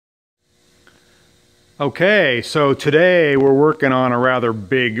Okay, so today we're working on a rather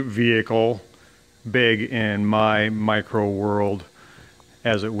big vehicle, big in my micro world,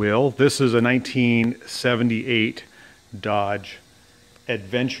 as it will. This is a 1978 Dodge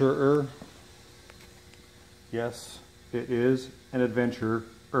Adventurer. Yes, it is an Adventurer.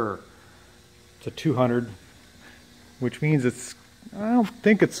 It's a 200, which means I don't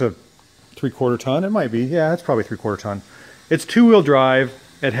think it's a 3/4 ton. It might be. Yeah, it's probably 3/4 ton. It's two-wheel drive.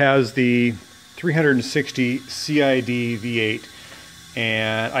 It has the 360 CID V8,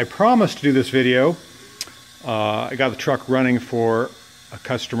 and I promised to do this video. I got the truck running for a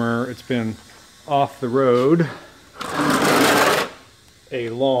customer. It's been off the road a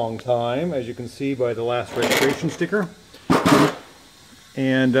long time, as you can see by the last registration sticker,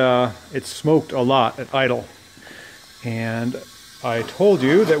 and it smoked a lot at idle. And I told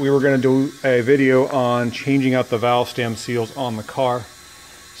you that we were going to do a video on changing out the valve stem seals on the car.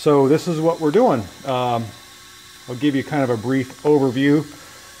 So this is what we're doing. I'll give you kind of a brief overview.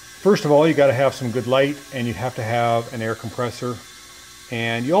 First of all, you got to have some good light, and you have to have an air compressor.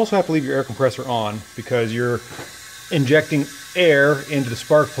 And you also have to leave your air compressor on because you're injecting air into the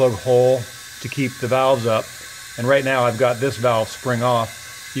spark plug hole to keep the valves up. And right now I've got this valve spring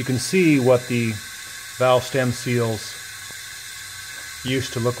off. You can see what the valve stem seals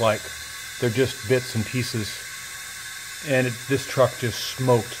used to look like. They're just bits and pieces. And this truck just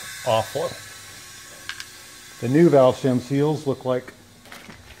smoked awful. The new valve stem seals look like,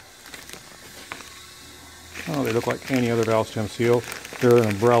 oh, they look like any other valve stem seal. They're an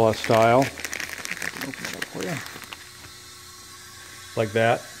umbrella style. Open it up for you. Like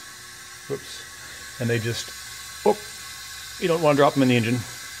that. Whoops. And they just, oh, you don't want to drop them in the engine.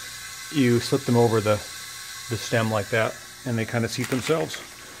 You slip them over the stem like that, and they kind of seat themselves.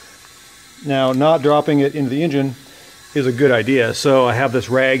 Now, not dropping it into the engine is a good idea. So I have this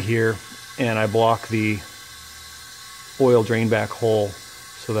rag here, and I block the oil drain back hole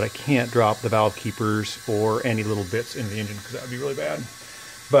so that I can't drop the valve keepers or any little bits in the engine, because that would be really bad.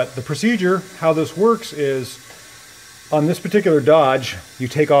 But the procedure, how this works is, on this particular Dodge, you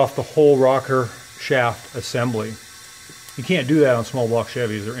take off the whole rocker shaft assembly. You can't do that on small block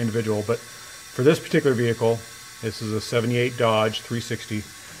Chevys, they're individual, but for this particular vehicle, this is a 78 Dodge 360,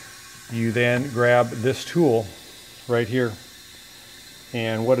 you then grab this tool right here,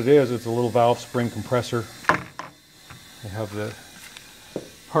 and what it is, it's a little valve spring compressor. I have the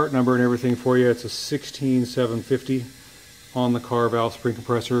part number and everything for you. It's a 16750 on the car valve spring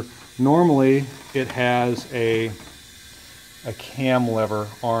compressor. Normally it has a cam lever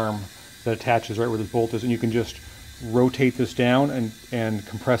arm that attaches right where this bolt is, and you can just rotate this down and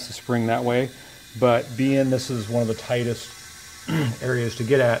compress the spring that way. But being this is one of the tightest areas to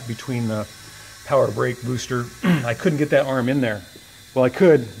get at between the power brake booster, I couldn't get that arm in there. Well, I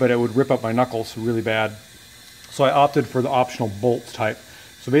could, but it would rip up my knuckles really bad. So I opted for the optional bolt type.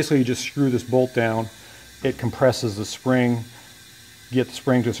 So basically you just screw this bolt down, it compresses the spring, get the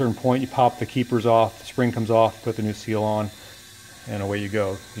spring to a certain point, you pop the keepers off, the spring comes off, put the new seal on, and away you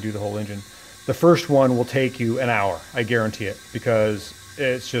go. You do the whole engine. The first one will take you an hour, I guarantee it, because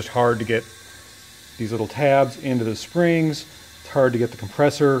it's just hard to get these little tabs into the springs. It's hard to get the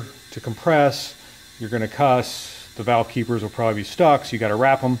compressor to compress. You're going to cuss. The valve keepers will probably be stuck, so you got to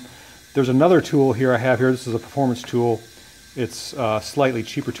wrap them. There's another tool here I have here. This is a performance tool. It's a slightly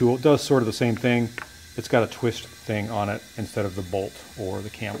cheaper tool. It does sort of the same thing. It's got a twist thing on it instead of the bolt or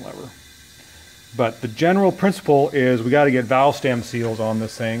the cam lever. But the general principle is we got to get valve stem seals on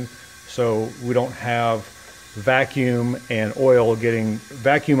this thing so we don't have vacuum and oil getting,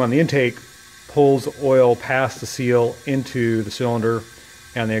 vacuum on the intake pulls oil past the seal into the cylinder,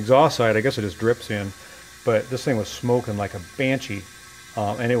 and the exhaust side, I guess it just drips in. But this thing was smoking like a banshee,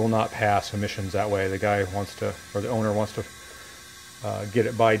 and it will not pass emissions that way. The guy wants to, or the owner wants to get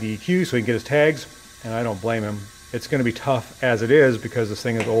it by DEQ so he can get his tags, and I don't blame him. It's going to be tough as it is because this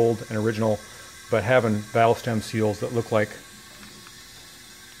thing is old and original, but having valve stem seals that look like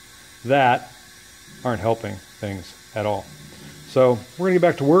that aren't helping things at all. So we're going to get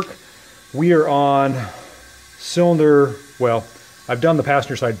back to work. We are on cylinder, well, I've done the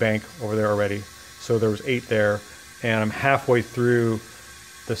passenger side bank over there already, so there was 8 there, and I'm halfway through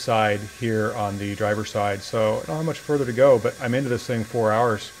the side here on the driver's side, so I don't have much further to go, but I'm into this thing 4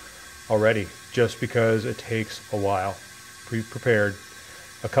 hours already, just because it takes a while. Be prepared.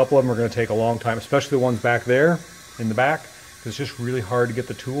 A couple of them are going to take a long time, especially the ones back there in the back, because it's just really hard to get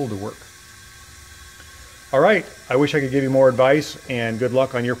the tool to work. All right, I wish I could give you more advice, and good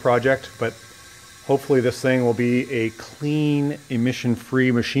luck on your project, but hopefully this thing will be a clean,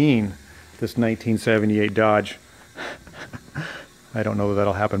 emission-free machine, this 1978 Dodge. I don't know that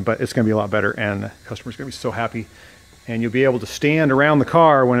that'll happen, but it's going to be a lot better, and the customer's going to be so happy. And you'll be able to stand around the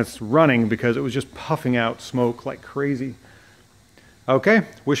car when it's running because it was just puffing out smoke like crazy. Okay,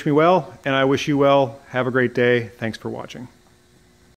 wish me well, and I wish you well. Have a great day. Thanks for watching.